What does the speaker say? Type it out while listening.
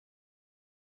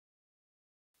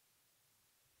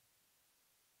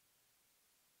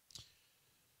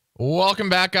Welcome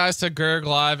back, guys, to Gerg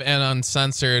Live and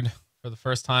Uncensored for the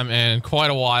first time in quite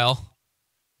a while.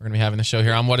 We're going to be having the show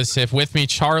here on What Is Hip with me,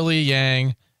 Charlie,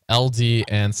 Yang, LD,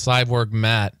 and Cyborg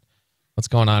Matt. What's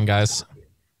going on, guys?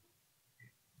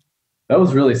 That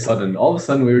was really sudden. All of a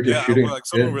sudden, we were just shooting. Like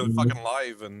someone really fucking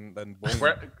live, and then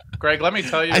boom. Greg, let me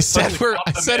tell you. I said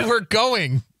we're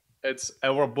going.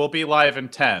 We'll be live in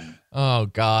 10. Oh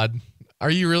God,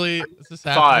 are you really? Is this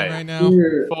happening right now?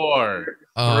 4, 3.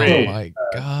 Oh my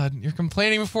God, you're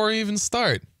complaining before we even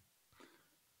start.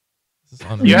 This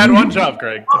is you had one job,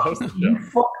 Greg, to host the show. You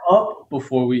fuck up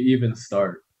before we even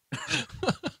start.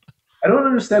 I don't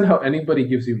understand how anybody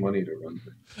gives you money to run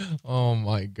things. Oh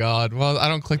my God. Well, I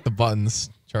don't click the buttons,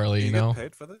 Charlie. You know. Get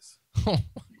paid for this?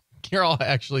 You're all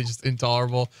actually just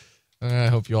intolerable. I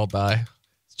hope you all die.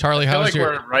 Charlie, I feel how's like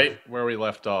we're right where we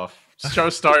left off. Show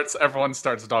starts, everyone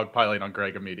starts dogpiling on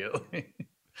Greg immediately.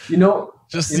 You know,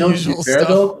 just you the know, usual fair, stuff.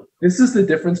 though, this is the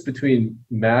difference between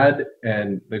Mad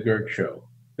and the Gerg show.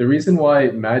 The reason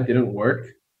why Mad didn't work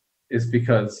is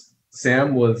because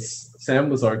Sam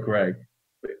was our Greg,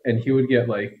 and he would get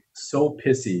like so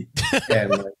pissy,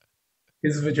 and like,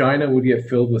 his vagina would get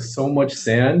filled with so much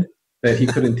sand that he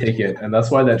couldn't take it, and that's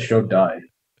why that show died.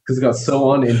 Because it got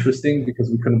so uninteresting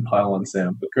because we couldn't pile on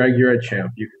Sam. But Greg, you're a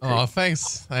champ. You can Oh,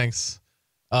 thanks.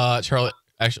 Charlie,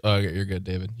 actually, you're good,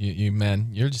 David. You man,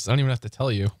 you're just, I don't even have to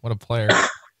tell you. What a player.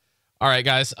 All right,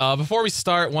 guys. Before we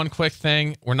start, one quick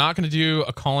thing. We're not going to do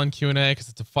a call-in Q&A because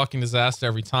it's a fucking disaster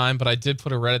every time, but I did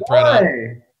put a Reddit thread up.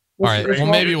 All right, well,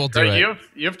 maybe we'll do it.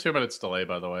 You have 2 minutes delay,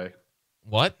 by the way.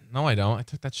 What? No, I don't. I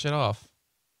took that shit off.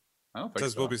 I don't think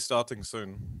Says so. we'll be starting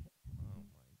soon. Oh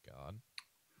my God.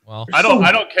 Well, I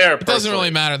don't care. It doesn't really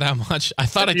matter that much. I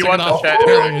thought I took you it want off. the chat?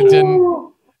 Apparently it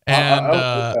didn't.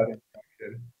 And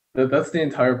that's the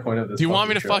entire point of this. do you want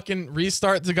me to fucking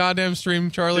restart the goddamn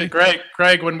stream, Charlie?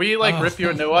 Greg, when we like rip you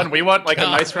a new one, we want like a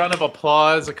nice round of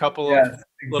applause, a couple of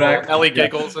little Ellie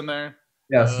giggles in there.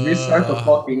 Yes, restart the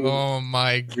fucking. Oh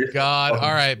my God.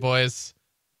 All right, boys.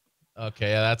 Okay,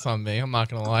 yeah, that's on me. I'm not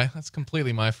gonna lie. That's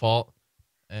completely my fault.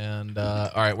 And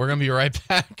all right, we're gonna be right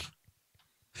back.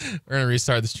 We're gonna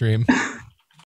restart the stream.